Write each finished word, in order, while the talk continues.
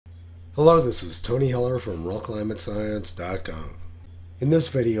Hello, this is Tony Heller from RealClimateScience.com. In this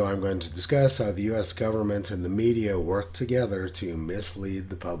video, I'm going to discuss how the U.S. government and the media work together to mislead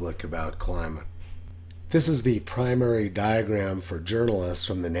the public about climate. This is the primary diagram for journalists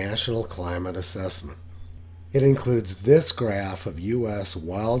from the National Climate Assessment. It includes this graph of U.S.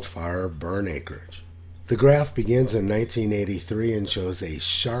 wildfire burn acreage. The graph begins in 1983 and shows a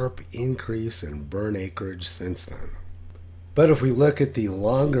sharp increase in burn acreage since then. But if we look at the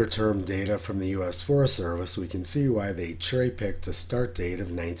longer-term data from the U.S. Forest Service, we can see why they cherry-picked a start date of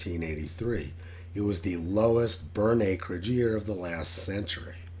 1983. It was the lowest burn acreage year of the last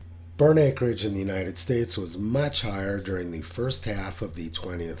century. Burn acreage in the United States was much higher during the first half of the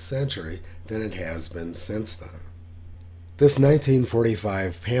 20th century than it has been since then. This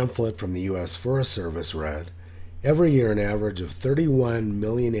 1945 pamphlet from the U.S. Forest Service read, "Every year an average of 31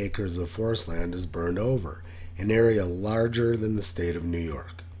 million acres of forest land is burned over, an area larger than the state of New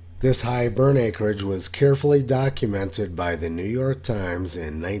York." This high burn acreage was carefully documented by the New York Times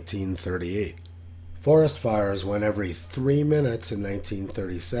in 1938. Forest fires, one every 3 minutes in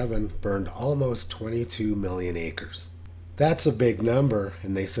 1937, burned almost 22 million acres. That's a big number,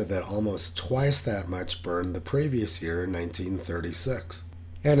 and they said that almost twice that much burned the previous year in 1936.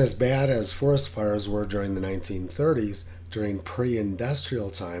 And as bad as forest fires were during the 1930s, during pre-industrial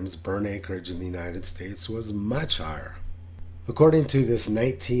times, burn acreage in the United States was much higher. According to this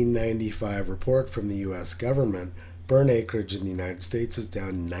 1995 report from the U.S. government, burn acreage in the United States is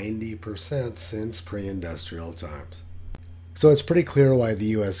down 90% since pre-industrial times. So it's pretty clear why the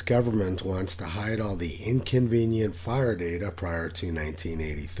U.S. government wants to hide all the inconvenient fire data prior to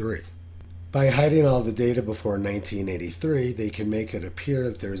 1983. By hiding all the data before 1983, they can make it appear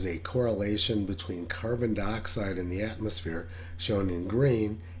that there's a correlation between carbon dioxide in the atmosphere, shown in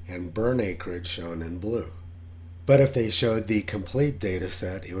green, and burn acreage, shown in blue. But if they showed the complete data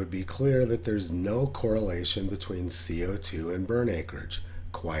set, it would be clear that there's no correlation between CO2 and burn acreage,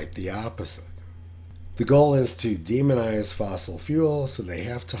 quite the opposite. The goal is to demonize fossil fuels, so they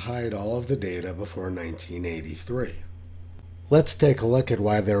have to hide all of the data before 1983. Let's take a look at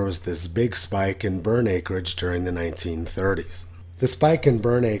why there was this big spike in burn acreage during the 1930s. The spike in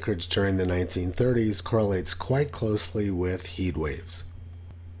burn acreage during the 1930s correlates quite closely with heat waves.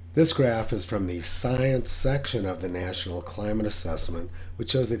 This graph is from the science section of the National Climate Assessment,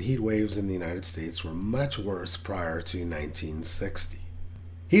 which shows that heat waves in the United States were much worse prior to 1960.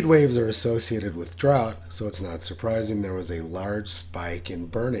 Heat waves are associated with drought, so it's not surprising there was a large spike in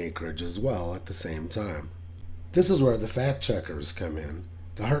burn acreage as well at the same time. This is where the fact checkers come in.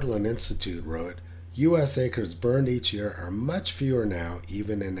 The Heartland Institute wrote, "U.S. acres burned each year are much fewer now,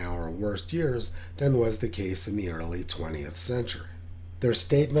 even in our worst years, than was the case in the early 20th century." Their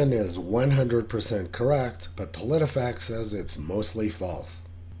statement is 100% correct, but PolitiFact says it's mostly false.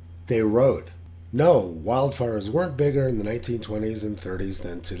 They wrote, "No, wildfires weren't bigger in the 1920s and 30s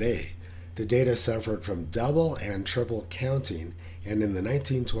than today. The data suffered from double and triple counting, and in the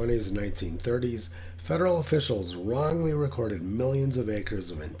 1920s and 1930s, federal officials wrongly recorded millions of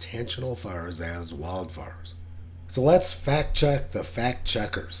acres of intentional fires as wildfires." So let's fact check the fact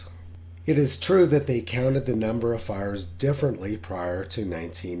checkers. It is true that they counted the number of fires differently prior to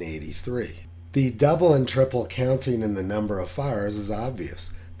 1983. The double and triple counting in the number of fires is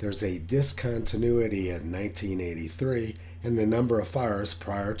obvious. There's a discontinuity at 1983, and the number of fires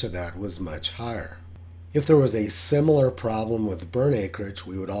prior to that was much higher. If there was a similar problem with burn acreage,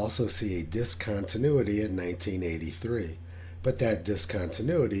 we would also see a discontinuity at 1983, but that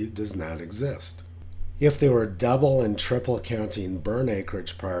discontinuity does not exist. If they were double and triple counting burn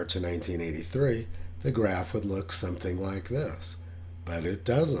acreage prior to 1983, the graph would look something like this, but it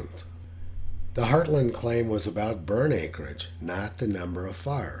doesn't. The Heartland claim was about burn acreage, not the number of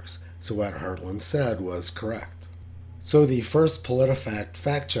fires, so what Heartland said was correct. So the first PolitiFact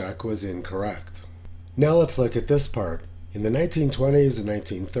fact check was incorrect. Now let's look at this part. In the 1920s and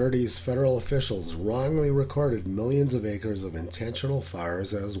 1930s, federal officials wrongly recorded millions of acres of intentional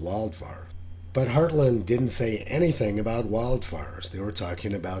fires as wildfires. But Heartland didn't say anything about wildfires. They were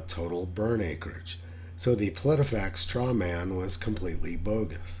talking about total burn acreage. So the PolitiFact straw man was completely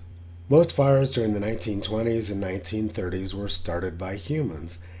bogus. Most fires during the 1920s and 1930s were started by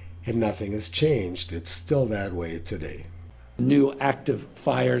humans, and nothing has changed. It's still that way today. New active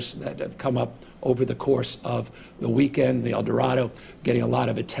fires that have come up over the course of the weekend, the El Dorado, getting a lot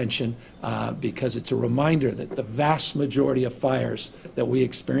of attention because it's a reminder that the vast majority of fires that we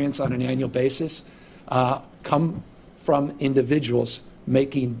experience on an annual basis come from individuals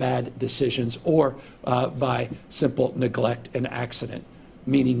making bad decisions or by simple neglect and accident,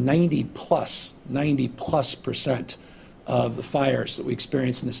 meaning 90 plus % of the fires that we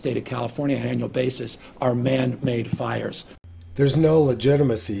experience in the state of California on an annual basis are man-made fires. There's no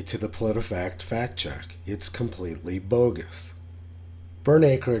legitimacy to the PolitiFact fact check. It's completely bogus. Burn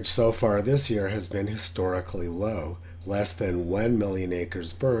acreage so far this year has been historically low, less than 1 million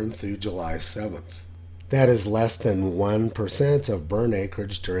acres burned through July 7th. That is less than 1% of burn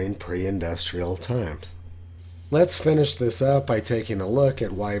acreage during pre-industrial times. Let's finish this up by taking a look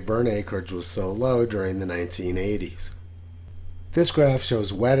at why burn acreage was so low during the 1980s. This graph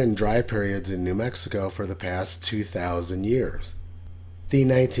shows wet and dry periods in New Mexico for the past 2,000 years. The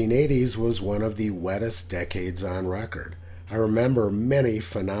 1980s was one of the wettest decades on record. I remember many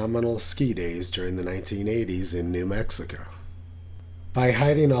phenomenal ski days during the 1980s in New Mexico. By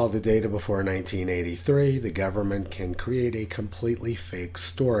hiding all the data before 1983, the government can create a completely fake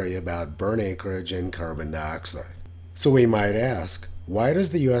story about burn acreage and carbon dioxide. So we might ask, why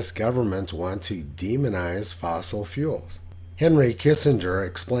does the U.S. government want to demonize fossil fuels? Henry Kissinger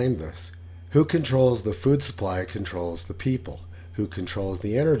explained this. Who controls the food supply controls the people. Who controls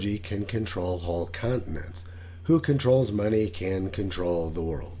the energy can control whole continents. Who controls money can control the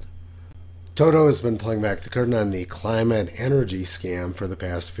world. Toto has been pulling back the curtain on the climate energy scam for the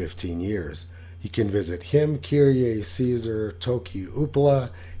past 15 years. You can visit him, Kyrie, Caesar, Toki,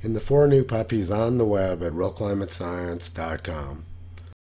 Upala, and the 4 new puppies on the web at realclimatescience.com.